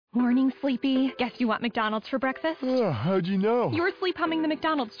Morning, Sleepy. Guess you want McDonald's for breakfast? Oh, how'd you know? You were sleep humming the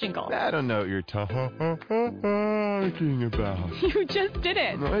McDonald's jingle. I don't know what you're talking about. You just did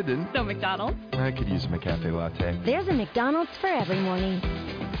it. No, I didn't. So McDonald's? I could use my cafe latte. There's a McDonald's for every morning.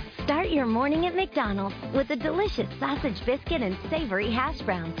 Start your morning at McDonald's with a delicious sausage biscuit and savory hash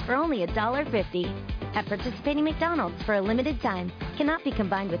browns for only $1.50. At participating McDonald's for a limited time. Cannot be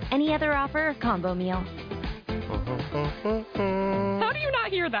combined with any other offer or combo meal. How do you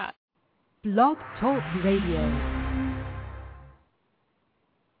not hear that? Blog Talk Radio.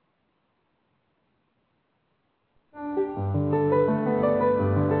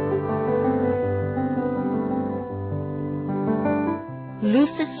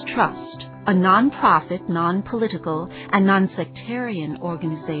 Lucis Trust, a non-profit, non-political, and non-sectarian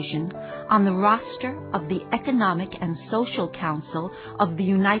organization on the roster of the Economic and Social Council of the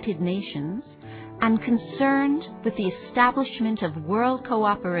United Nations, and concerned with the establishment of world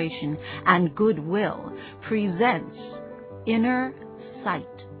cooperation and goodwill, presents Inner Sight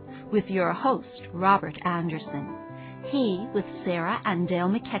with your host, Robert Anderson. He, with Sarah and Dale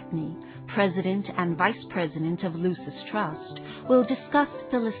McKechnie, President and Vice President of Lucis Trust, will discuss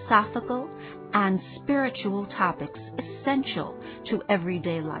philosophical and spiritual topics essential to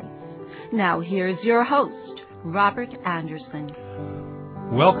everyday life. Now here's your host, Robert Anderson.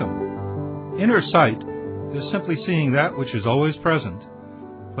 Welcome. Inner sight is simply seeing that which is always present,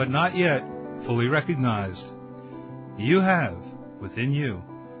 but not yet fully recognized. You have, within you,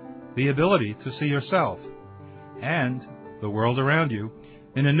 the ability to see yourself and the world around you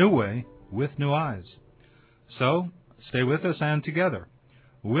in a new way with new eyes. So, stay with us, and together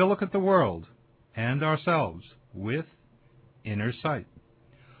we'll look at the world and ourselves with inner sight.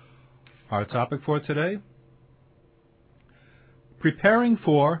 Our topic for today: preparing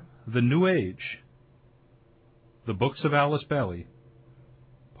for the New Age, the Books of Alice Bailey,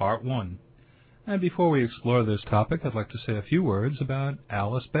 Part 1. And before we explore this topic, I'd like to say a few words about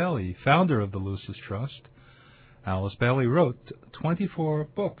Alice Bailey, founder of the Lucis Trust. Alice Bailey wrote 24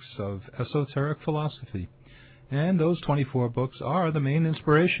 books of esoteric philosophy, and those 24 books are the main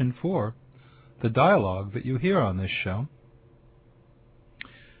inspiration for the dialogue that you hear on this show.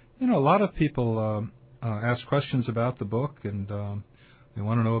 You know, a lot of people ask questions about the book, and they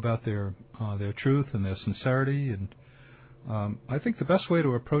want to know about their truth and their sincerity, and I think the best way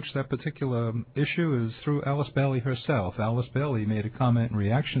to approach that particular issue is through Alice Bailey herself. Alice Bailey made a comment in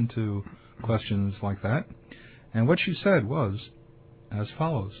reaction to questions like that, and what she said was as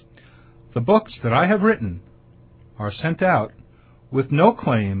follows: "The books that I have written are sent out with no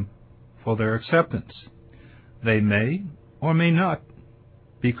claim for their acceptance. They may or may not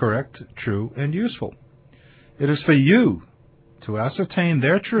be correct, true, and useful. It is for you to ascertain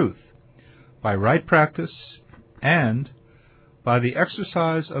their truth by right practice and by the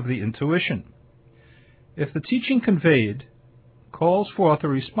exercise of the intuition. If the teaching conveyed calls forth a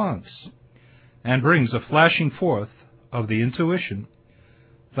response and brings a flashing forth of the intuition,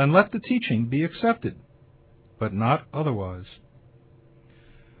 then let the teaching be accepted, but not otherwise."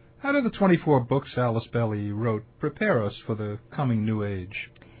 How do the 24 books Alice Bailey wrote prepare us for the coming New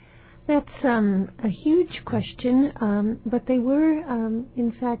Age? That's a huge question, but they were,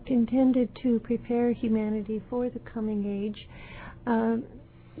 in fact, intended to prepare humanity for the coming age.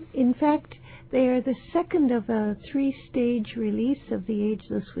 In fact, they are the second of a three-stage release of the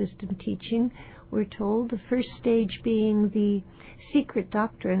Ageless Wisdom teaching, we're told. The first stage being the Secret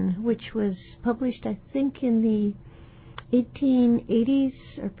Doctrine, which was published, I think, in the 1880s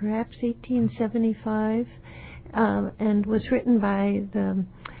or perhaps 1875, and was written by the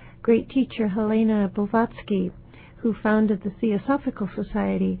great teacher Helena Blavatsky, who founded the Theosophical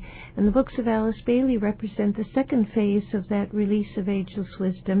Society. And the books of Alice Bailey represent the second phase of that release of Ageless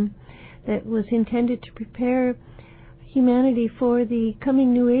Wisdom that was intended to prepare humanity for the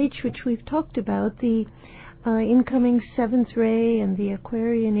coming New Age, which we've talked about, the incoming Seventh Ray and the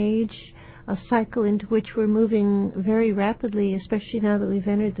Aquarian Age, a cycle into which we're moving very rapidly, especially now that we've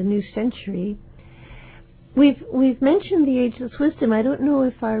entered the new century. We've mentioned the Ageless Wisdom. I don't know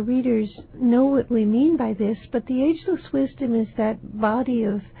if our readers know what we mean by this, but the Ageless Wisdom is that body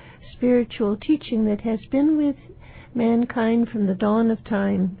of spiritual teaching that has been with mankind from the dawn of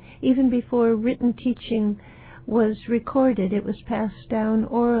time. Even before written teaching was recorded, it was passed down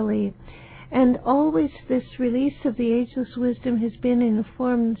orally. And always this release of the Ageless Wisdom has been in a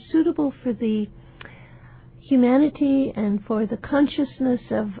form suitable for the humanity and for the consciousness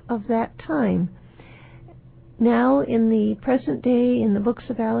of that time. Now, in the present day, in the books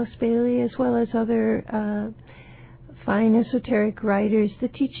of Alice Bailey, as well as other fine esoteric writers, the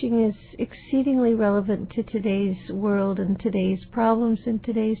teaching is exceedingly relevant to today's world and today's problems and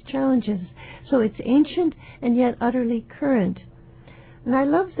today's challenges. So it's ancient and yet utterly current. And I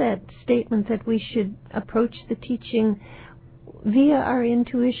love that statement that we should approach the teaching via our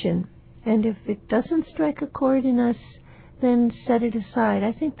intuition. And if it doesn't strike a chord in us, then set it aside.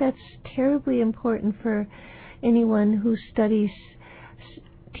 I think that's terribly important for anyone who studies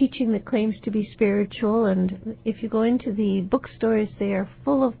teaching that claims to be spiritual. And if you go into the bookstores, they are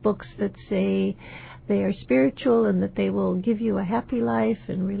full of books that say they are spiritual and that they will give you a happy life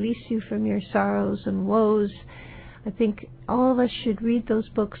and release you from your sorrows and woes. I think all of us should read those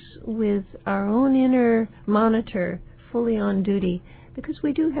books with our own inner monitor fully on duty, because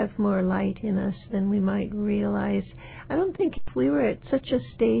we do have more light in us than we might realize. I don't think if we were at such a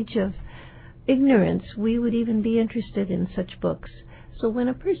stage of ignorance, we would even be interested in such books. So when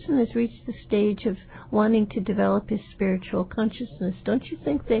a person has reached the stage of wanting to develop his spiritual consciousness, don't you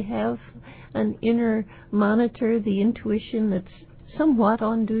think they have an inner monitor, the intuition that's somewhat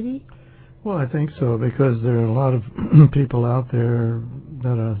on duty? Well, I think so, because there are a lot of people out there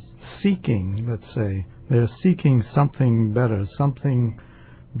that are seeking, let's say, they're seeking something better, something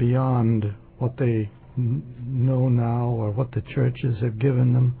beyond what they know now or what the churches have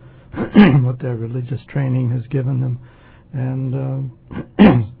given them, what their religious training has given them. And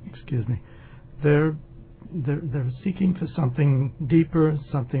excuse me, they're seeking for something deeper,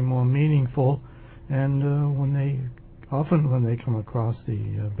 something more meaningful. And when they come across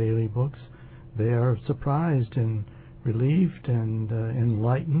the Bailey books, they are surprised and relieved and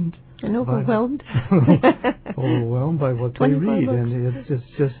enlightened and overwhelmed. Overwhelmed by what they read, books. And it's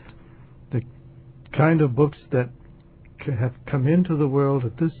just the kind of books that have come into the world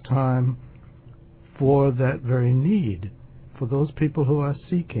at this time for that very need, for those people who are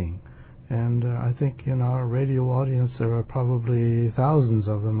seeking. And I think in our radio audience there are probably thousands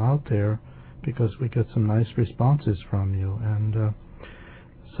of them out there, because we get some nice responses from you. And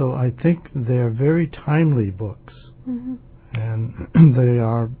so I think they're very timely books. Mm-hmm. And they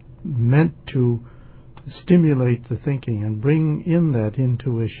are meant to stimulate the thinking and bring in that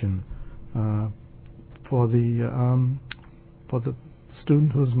intuition for the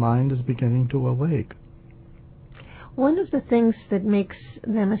student whose mind is beginning to awake. One of the things that makes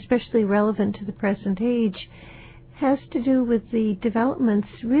them especially relevant to the present age has to do with the developments,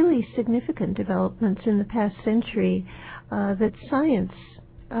 really significant developments in the past century that science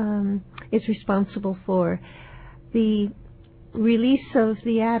is responsible for. The release of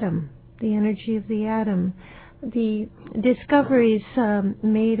the atom, the energy of the atom, the discoveries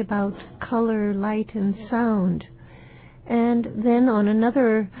made about color, light, and sound. And then on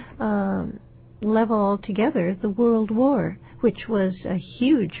another level altogether, the World War, which was a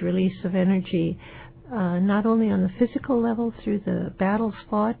huge release of energy, not only on the physical level through the battles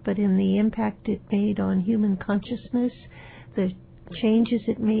fought, but in the impact it made on human consciousness, the changes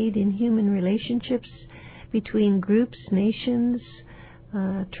it made in human relationships between groups, nations,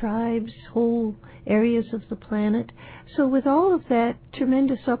 tribes, whole areas of the planet. So with all of that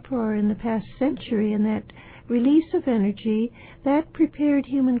tremendous uproar in the past century and that release of energy, that prepared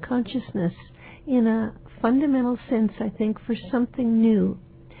human consciousness in a fundamental sense, I think, for something new.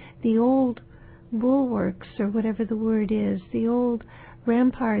 The old bulwarks, or whatever the word is, the old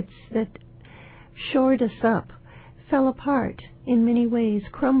ramparts that shored us up, fell apart in many ways,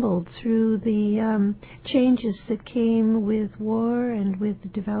 crumbled through the changes that came with war and with the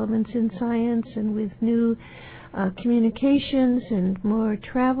developments in science and with new communications and more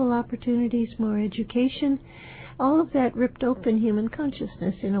travel opportunities, more education. All of that ripped open human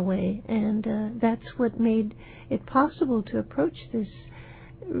consciousness in a way, and that's what made it possible to approach this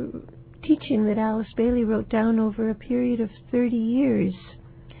teaching that Alice Bailey wrote down over a period of 30 years.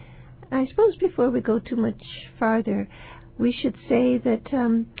 I suppose before we go too much farther, we should say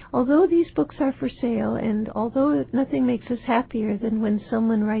that although these books are for sale, and although nothing makes us happier than when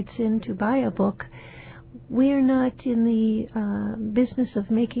someone writes in to buy a book, we are not in the business of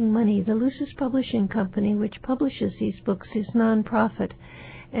making money. The Lucis Publishing Company, which publishes these books, is non-profit,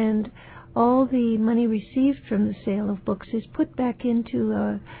 and all the money received from the sale of books is put back into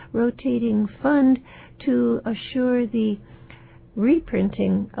a rotating fund to assure the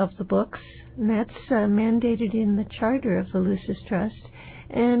reprinting of the books, and that's mandated in the charter of the Lucis Trust,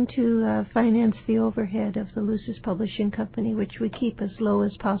 and to finance the overhead of the Lucis Publishing Company, which we keep as low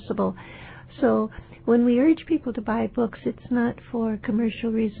as possible. So when we urge people to buy books, it's not for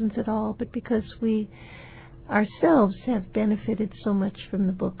commercial reasons at all, but because we ourselves have benefited so much from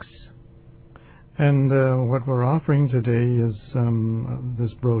the books. And what we're offering today is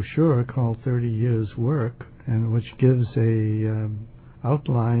this brochure called 30 Years' Work, and which gives a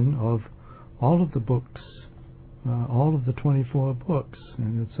outline of all of the books, all of the 24 books,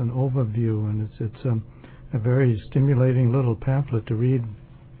 and it's an overview, and it's a very stimulating little pamphlet to read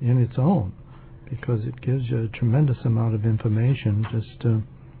in its own, because it gives you a tremendous amount of information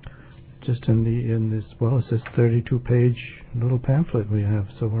just in this, well, it's this 32-page little pamphlet we have.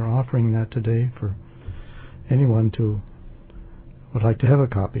 So we're offering that today for anyone who would like to have a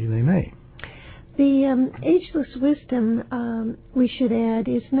copy. They may. The ageless wisdom, we should add,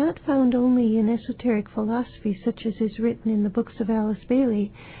 is not found only in esoteric philosophy, such as is written in the books of Alice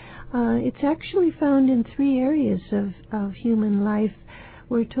Bailey. It's actually found in 3 areas of human life.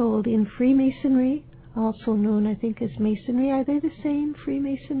 We're told in Freemasonry, also known, I think, as Masonry. Are they the same,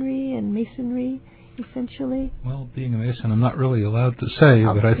 Freemasonry and Masonry, essentially? Well, being a Mason, I'm not really allowed to say,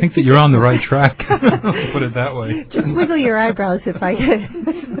 but I think that you're on the right track, to put it that way. Just wiggle your eyebrows if I could.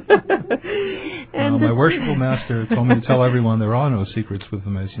 And my worshipful master told me to tell everyone there are no secrets with the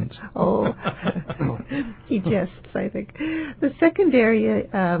Masons. Oh, he jests, I think. The second area,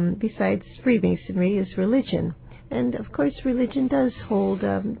 besides Freemasonry, is religion. And, of course, religion does hold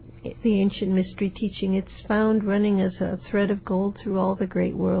the ancient mystery teaching. It's found running as a thread of gold through all the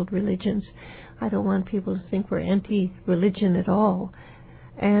great world religions. I don't want people to think we're anti-religion at all.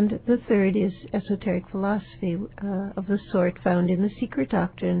 And the third is esoteric philosophy of the sort found in the Secret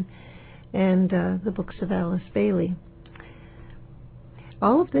Doctrine and the books of Alice Bailey.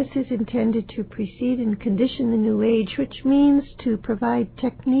 All of this is intended to precede and condition the New Age, which means to provide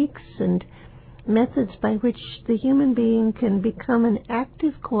techniques and methods by which the human being can become an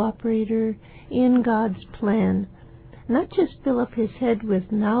active cooperator in God's plan. Not just fill up his head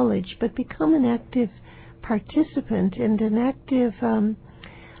with knowledge, but become an active participant and an active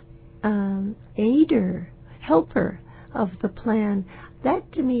aider, helper of the plan.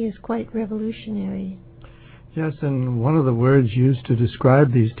 That, to me, is quite revolutionary. Yes, and one of the words used to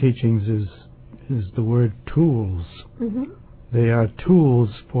describe these teachings is the word tools. Mm-hmm. They are tools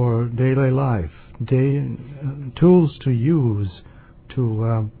for daily life, tools to use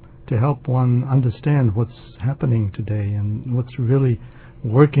to help one understand what's happening today and what's really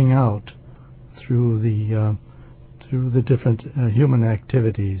working out through the different human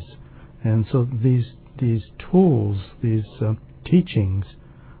activities. And so these tools, these teachings,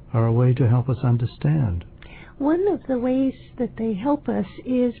 are a way to help us understand. One of the ways that they help us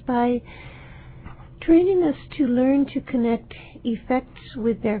is by training us to learn to connect effects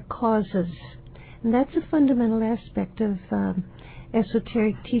with their causes. And that's a fundamental aspect of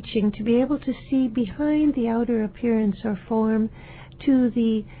esoteric teaching, to be able to see behind the outer appearance or form to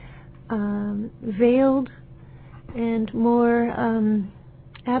the veiled and more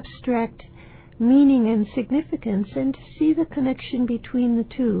abstract meaning and significance, and to see the connection between the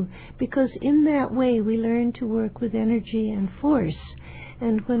two, because in that way we learn to work with energy and force.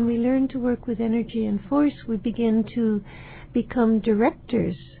 And when we learn to work with energy and force, we begin to become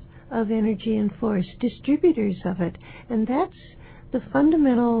directors of energy and force, distributors of it. And that's the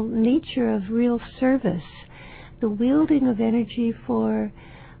fundamental nature of real service, the wielding of energy for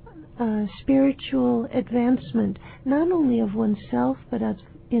spiritual advancement, not only of oneself, but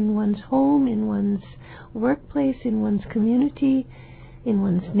in one's home, in one's workplace, in one's community, in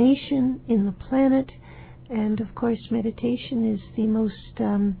one's nation, in the planet. And, of course, meditation is the most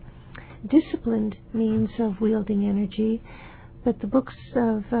disciplined means of wielding energy. But the books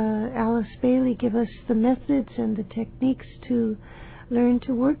of Alice Bailey give us the methods and the techniques to learn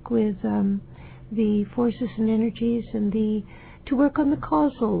to work with the forces and energies, and to work on the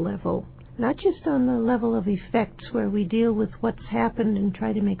causal level, not just on the level of effects where we deal with what's happened and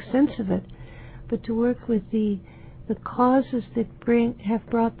try to make sense of it, but to work with the causes that have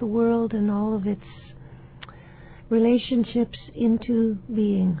brought the world and all of its relationships into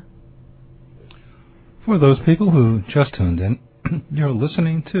being. For those people who just tuned in, you're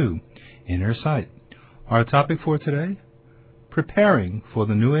listening to Inner Sight. Our topic for today, Preparing for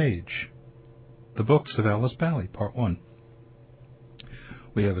the New Age, the books of Alice Bailey, Part 1.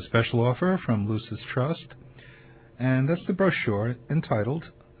 We have a special offer from Lucis Trust, and that's the brochure entitled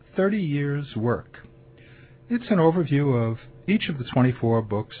 30 Years' Work. It's an overview of each of the 24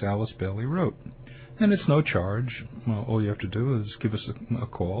 books Alice Bailey wrote, and it's no charge. Well, all you have to do is give us a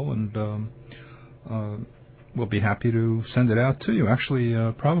call, and we'll be happy to send it out to you. Actually,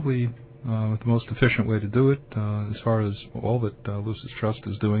 probably the most efficient way to do it, as far as all that Lucis Trust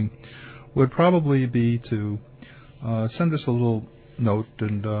is doing, would probably be to send us a little note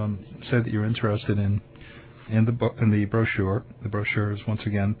and say that you're interested in in the brochure. The brochure is once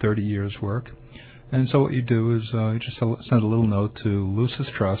again 30 years' work. And so what you do is you just send a little note to Lucis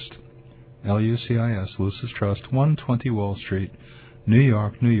Trust, Lucis, Lucis Trust, 120 Wall Street, New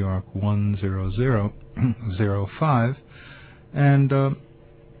York, 10005, and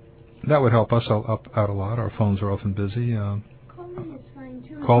that would help us out a lot. Our phones are often busy. Calling is fine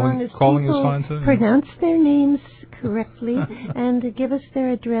too. Calling is fine too. Pronounce their names correctly and give us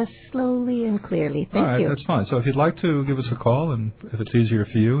their address slowly and clearly. Thank you. All right, that's fine. So if you'd like to give us a call, and if it's easier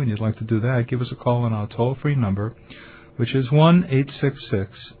for you and you'd like to do that, give us a call on our toll-free number, which is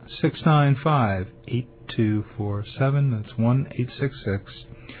 1-866-695-8247. That's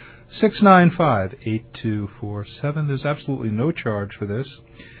 1-866-695-8247. There's absolutely no charge for this.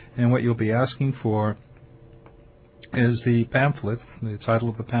 And what you'll be asking for is the pamphlet. The title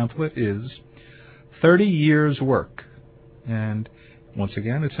of the pamphlet is 30 Years' Work. And once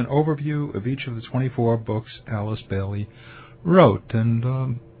again, it's an overview of each of the 24 books Alice Bailey wrote. And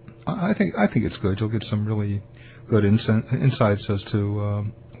I think it's good. You'll get some really good insights as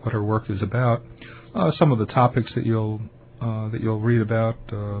to what her work is about. Some of the topics that you'll read about.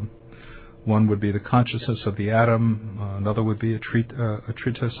 One would be the consciousness of the atom. Another would be a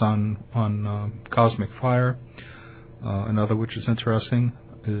treatise on cosmic fire. Another, which is interesting,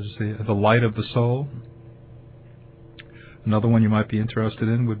 is the light of the soul. Another one you might be interested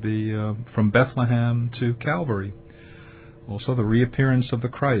in would be from Bethlehem to Calvary. Also, the reappearance of the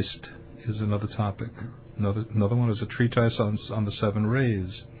Christ is another topic. Another one is a treatise on the seven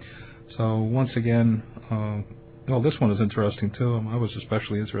rays. So once again, this one is interesting too. I was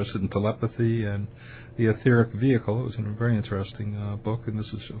especially interested in telepathy and the etheric vehicle. It was a very interesting book, and this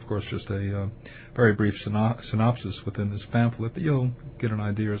is, of course, just a very brief synopsis within this pamphlet, but you'll get an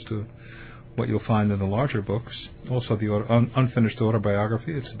idea as to what you'll find in the larger books. Also, the unfinished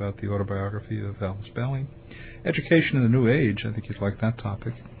autobiography. It's about the autobiography of Alice Bailey. Education in the New Age. I think you'd like that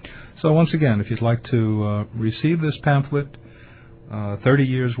topic. So once again, if you'd like to receive this pamphlet, 30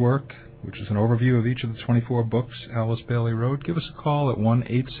 Years' Work, which is an overview of each of the 24 books Alice Bailey wrote, give us a call at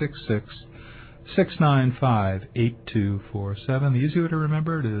 1-866-695-8247. The easy way to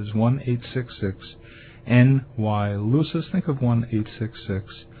remember it is 1-866-NY-LUCIS. Think of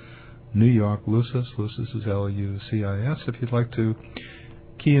 1-866 New York Lucis. Lucis is Lucis. If you'd like to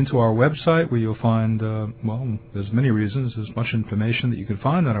key into our website, where you'll find, there's many reasons. There's much information that you can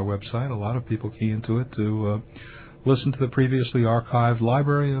find on our website. A lot of people key into it to listen to the previously archived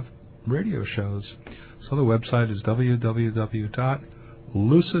library of radio shows. So the website is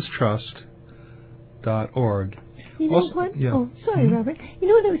www.lucistrust.org. You know what? Yeah. Oh, sorry, Robert. You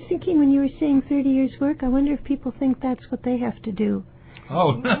know what I was thinking when you were saying 30 years' work? I wonder if people think that's what they have to do.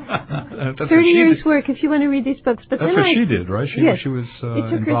 Oh, that's 30 years' work if you want to read these books. But that's then what she did, right? She was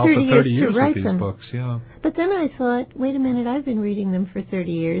involved for 30 years with these books. Yeah. But then I thought, wait a minute, I've been reading them for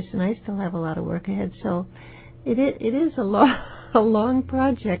 30 years, and I still have a lot of work ahead. So it is a long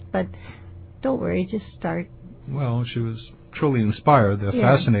project, but don't worry, just start. Well, she was truly inspired. They're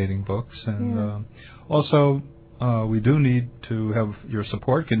fascinating books, and also we do need to have your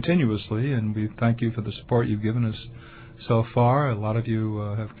support continuously, and we thank you for the support you've given us so far. A lot of you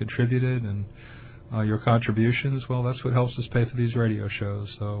have contributed, and your contributions, well, that's what helps us pay for these radio shows.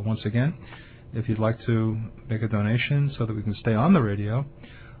 So once again, if you'd like to make a donation so that we can stay on the radio,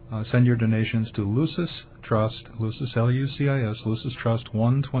 send your donations to Lucis Trust, Lucis, Lucis, Lucis Trust,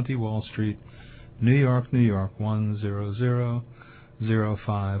 120 Wall Street, New York,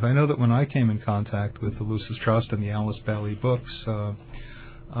 10005. I know that when I came in contact with the Lucis Trust and the Alice Bailey books,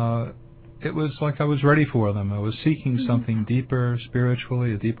 it was like I was ready for them. I was seeking something deeper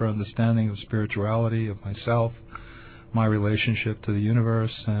spiritually, a deeper understanding of spirituality, of myself, my relationship to the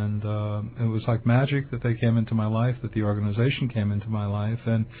universe, and it was like magic that they came into my life, that the organization came into my life.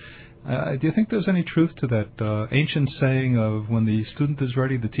 And do you think there's any truth to that ancient saying of when the student is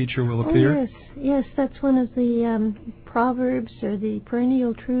ready, the teacher will appear? Oh, yes, that's one of the proverbs or the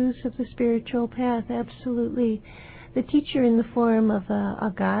perennial truths of the spiritual path, absolutely. The teacher in the form of a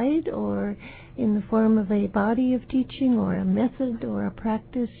guide or in the form of a body of teaching or a method or a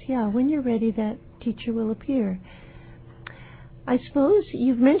practice, when you're ready, that teacher will appear. I suppose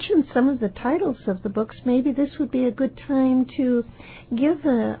you've mentioned some of the titles of the books. Maybe this would be a good time to give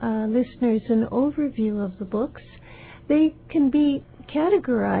listeners an overview of the books. They can be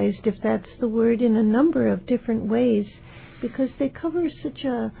categorized, if that's the word, in a number of different ways because they cover such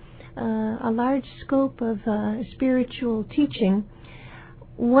a large scope of spiritual teaching.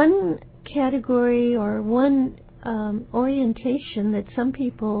 One category or one orientation that some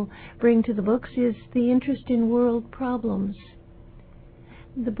people bring to the books is the interest in world problems.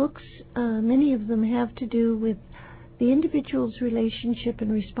 The books, many of them have to do with the individual's relationship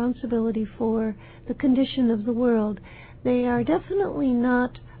and responsibility for the condition of the world. They are definitely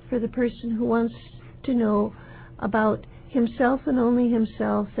not for the person who wants to know about himself and only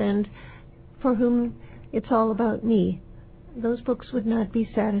himself, and for whom it's all about me. Those books would not be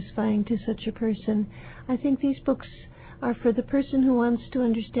satisfying to such a person. I think these books are for the person who wants to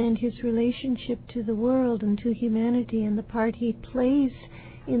understand his relationship to the world and to humanity and the part he plays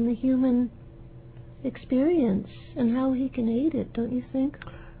in the human experience and how he can aid it, don't you think?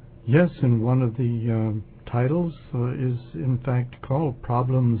 Yes, and one of the titles is in fact called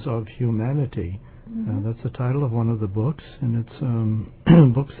Problems of Humanity. That's the title of one of the books, and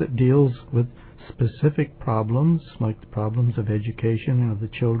it's books that deals with specific problems, like the problems of education of the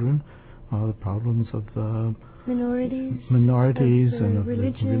children, the problems of minorities and of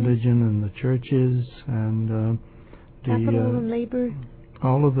religion and the churches, and capital and labor.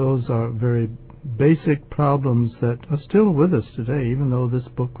 All of those are very basic problems that are still with us today, even though this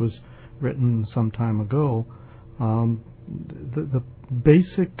book was written some time ago. The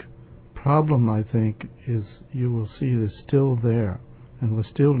basic problem, I think, is you will see is still there, and we're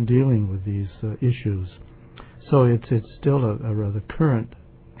still dealing with these issues. So it's still a rather current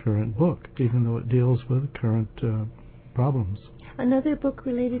book, even though it deals with current problems. Another book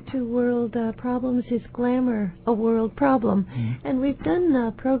related to world problems is Glamour, a World Problem, and we've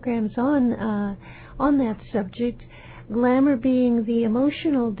done programs on that subject. Glamour being the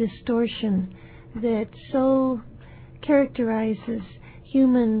emotional distortion that so characterizes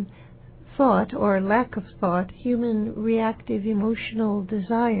human thought or lack of thought, human reactive emotional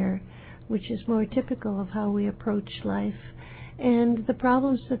desire, which is more typical of how we approach life, and the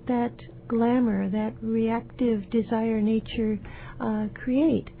problems that glamour, that reactive desire nature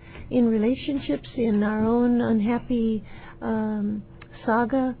create in relationships, in our own unhappy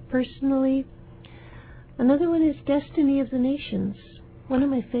saga personally. Another one is Destiny of the Nations, one of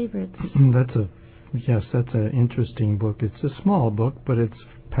my favorites. That's an interesting book. It's a small book, but it's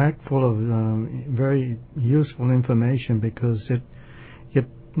packed full of very useful information, because it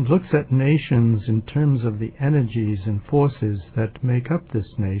looks at nations in terms of the energies and forces that make up this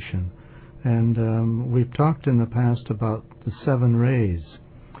nation. And we've talked in the past about the 7 rays.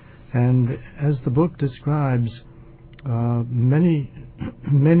 And as the book describes, many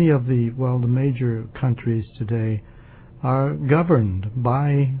of the major countries today are governed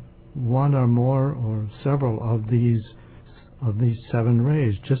by one or more or several of these 7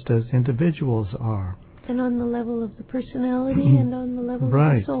 rays, just as individuals are. And on the level of the personality and on the level of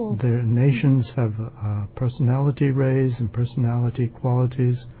the soul. Right. Their nations have personality rays and personality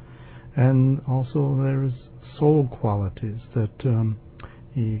qualities, and also there's soul qualities that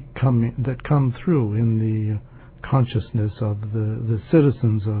come through in the consciousness of the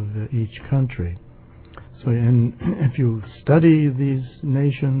citizens of each country. So, and if you study these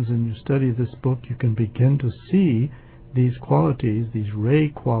nations and you study this book, you can begin to see these qualities, these ray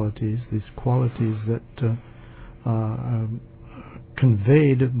qualities, these qualities that are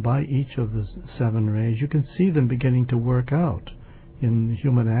conveyed by each of the 7 rays. You can see them beginning to work out in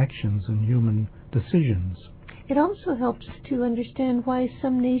human actions and human decisions. It also helps to understand why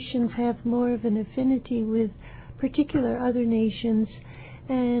some nations have more of an affinity with particular other nations,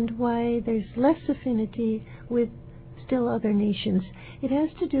 and why there's less affinity with still other nations. It has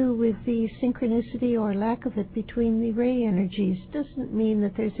to do with the synchronicity or lack of it between the ray energies. Doesn't mean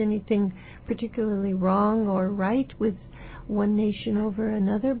that there's anything particularly wrong or right with one nation over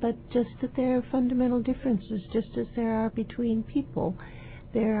another, but just that there are fundamental differences, just as there are between people.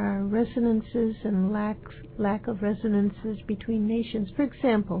 There are resonances and lack of resonances between nations. For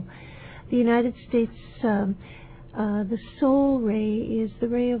example, the United States, the soul ray is the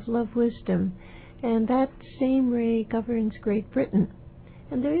ray of love wisdom, and that same ray governs Great Britain.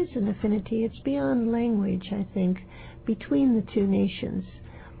 And there is an affinity, it's beyond language, I think, between the two nations.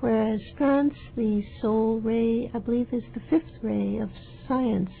 Whereas France, the soul ray, I believe, is the 5th ray of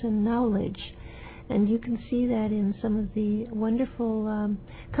science and knowledge. And you can see that in some of the wonderful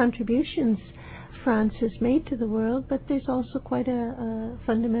contributions France has made to the world, but there's also quite a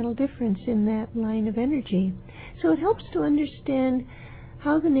fundamental difference in that line of energy. So it helps to understand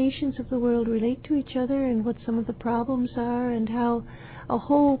how the nations of the world relate to each other and what some of the problems are, and how a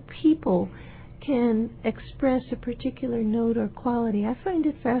whole people can express a particular note or quality. I find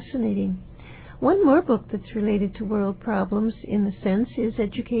it fascinating. One more book that's related to world problems, in a sense, is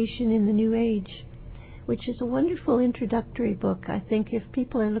Education in the New Age, which is a wonderful introductory book. I think if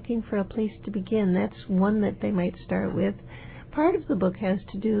people are looking for a place to begin, that's one that they might start with. Part of the book has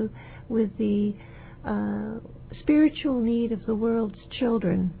to do with the spiritual need of the world's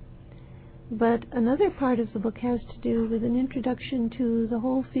children. But another part of the book has to do with an introduction to the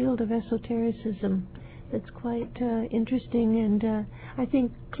whole field of esotericism that's quite interesting and I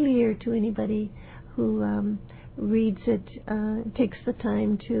think clear to anybody who reads it, takes the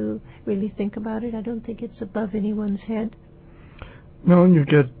time to really think about it. I don't think it's above anyone's head. No, and you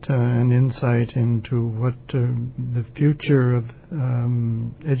get an insight into what the future of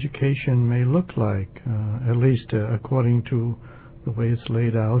education may look like, at least according to the way it's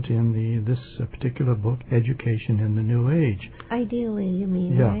laid out in this particular book, Education in the New Age. Ideally, you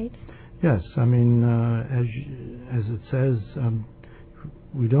mean, yeah. Right? Yes, I mean, as it says,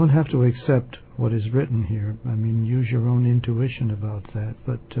 we don't have to accept what is written here. I mean, use your own intuition about that,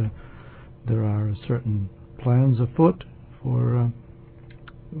 but there are certain plans afoot for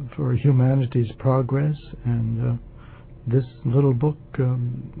humanity's progress, and this little book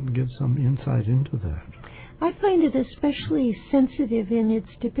gives some insight into that. I find it especially sensitive in its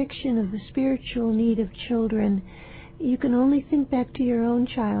depiction of the spiritual need of children. You can only think back to your own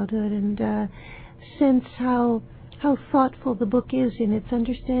childhood and sense how thoughtful the book is in its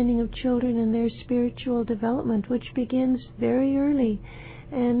understanding of children and their spiritual development, which begins very early.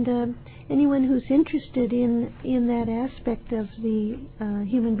 And anyone who's interested in that aspect of the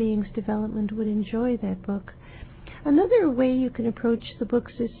human being's development would enjoy that book. Another way you can approach the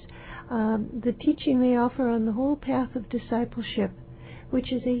books is the teaching they offer on the whole path of discipleship,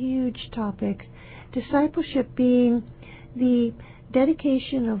 which is a huge topic. Discipleship being the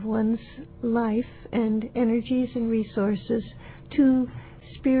dedication of one's life and energies and resources to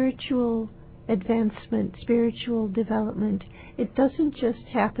spiritual advancement, spiritual development. It doesn't just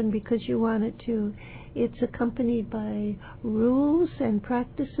happen because you want it to. It's accompanied by rules and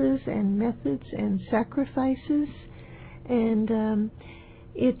practices and methods and sacrifices, and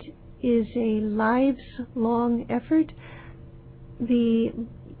it is a lives-long effort. The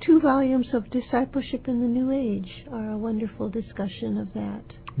 2 volumes of Discipleship in the New Age are a wonderful discussion of that.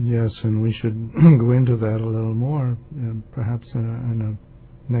 Yes, and we should go into that a little more, perhaps in a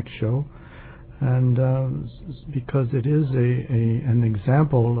next show. And because it is an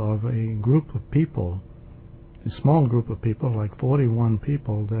example of a group of people, a small group of people, like 41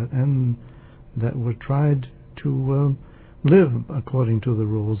 people, that were tried to live according to the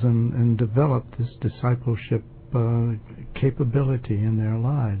rules and develop this discipleship capability in their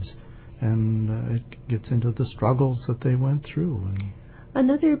lives. And it gets into the struggles that they went through.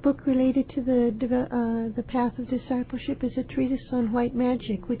 Another book related to the path of discipleship is a treatise on white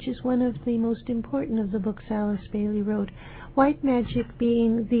magic, which is one of the most important of the books Alice Bailey wrote. White magic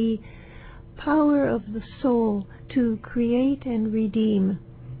being the power of the soul to create and redeem.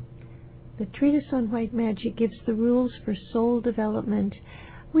 The treatise on white magic gives the rules for soul development.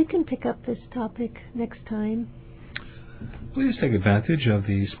 We can pick up this topic next time. Please take advantage of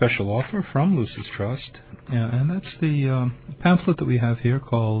the special offer from Lucis Trust, and that's the pamphlet that we have here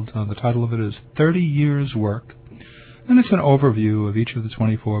called, the title of it is 30 Years' Work, and it's an overview of each of the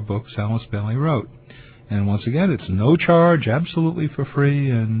 24 books Alice Bailey wrote. And once again, it's no charge, absolutely for free,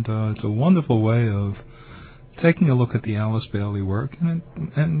 and it's a wonderful way of taking a look at the Alice Bailey work, and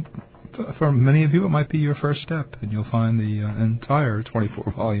for many of you, it might be your first step, and you'll find the entire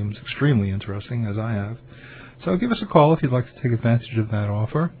 24 volumes extremely interesting, as I have. So give us a call if you'd like to take advantage of that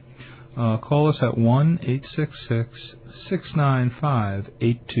offer. Call us at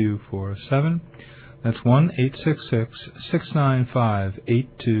 1-866-695-8247. That's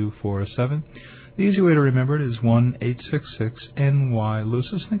 1-866-695-8247. The easy way to remember it is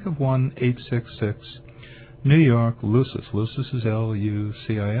 1-866-NY-LUCIS. Think of 1-866 New York Lucis. Lucis is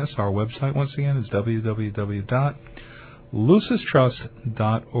L-U-C-I-S. Our website, once again, is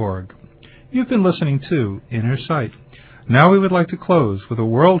www.lucistrust.org. You've been listening to Inner Sight. Now we would like to close with a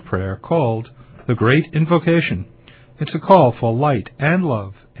world prayer called The Great Invocation. It's a call for light and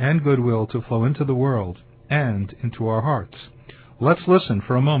love and goodwill to flow into the world and into our hearts. Let's listen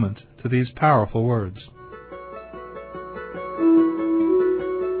for a moment to these powerful words.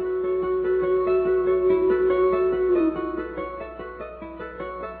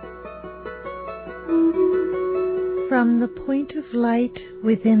 From the point of light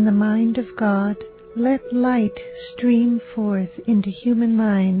within the mind of God, let light stream forth into human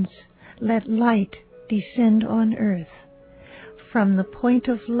minds. Let light descend on earth. From the point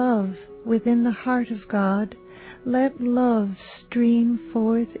of love within the heart of God, let love stream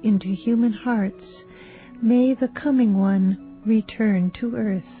forth into human hearts. May the coming one return to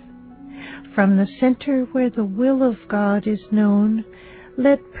earth. From the center where the will of God is known,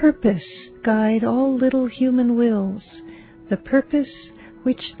 let purpose guide all little human wills, the purpose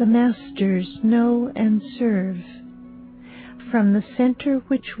which the masters know and serve. From the center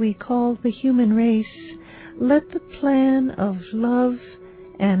which we call the human race, let the plan of love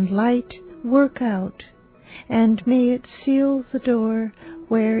and light work out, and may it seal the door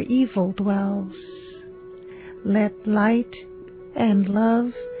where evil dwells. Let light and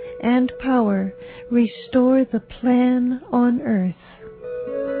love and power restore the plan on earth.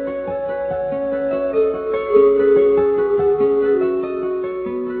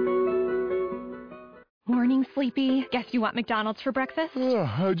 Morning, Sleepy. Guess you want McDonald's for breakfast? Oh,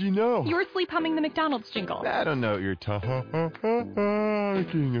 how'd you know? You were sleep humming the McDonald's jingle. I don't know what you're talking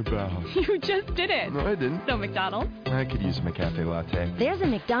about. You just did it. No, I didn't. So, McDonald's? I could use my cafe latte. There's a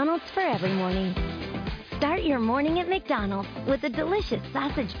McDonald's for every morning. Start your morning at McDonald's with a delicious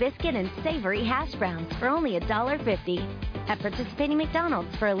sausage biscuit and savory hash browns for only $1.50. At participating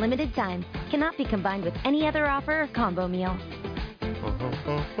McDonald's for a limited time. Cannot be combined with any other offer or combo meal.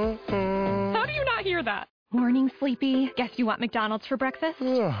 How do you not hear that? Morning, Sleepy. Guess you want McDonald's for breakfast?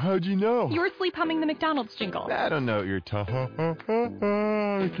 Oh, how'd you know? You were sleep humming the McDonald's jingle. I don't know what you're talking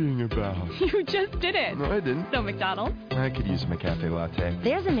about. You just did it. No, I didn't. So, McDonald's? I could use my cafe latte.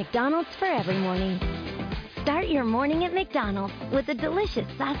 There's a McDonald's for every morning. Start your morning at McDonald's with a delicious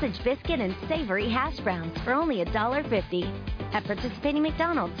sausage biscuit and savory hash browns for only $1.50. At participating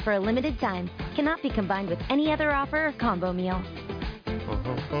McDonald's for a limited time. Cannot be combined with any other offer or combo meal.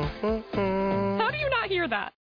 How do you not hear that?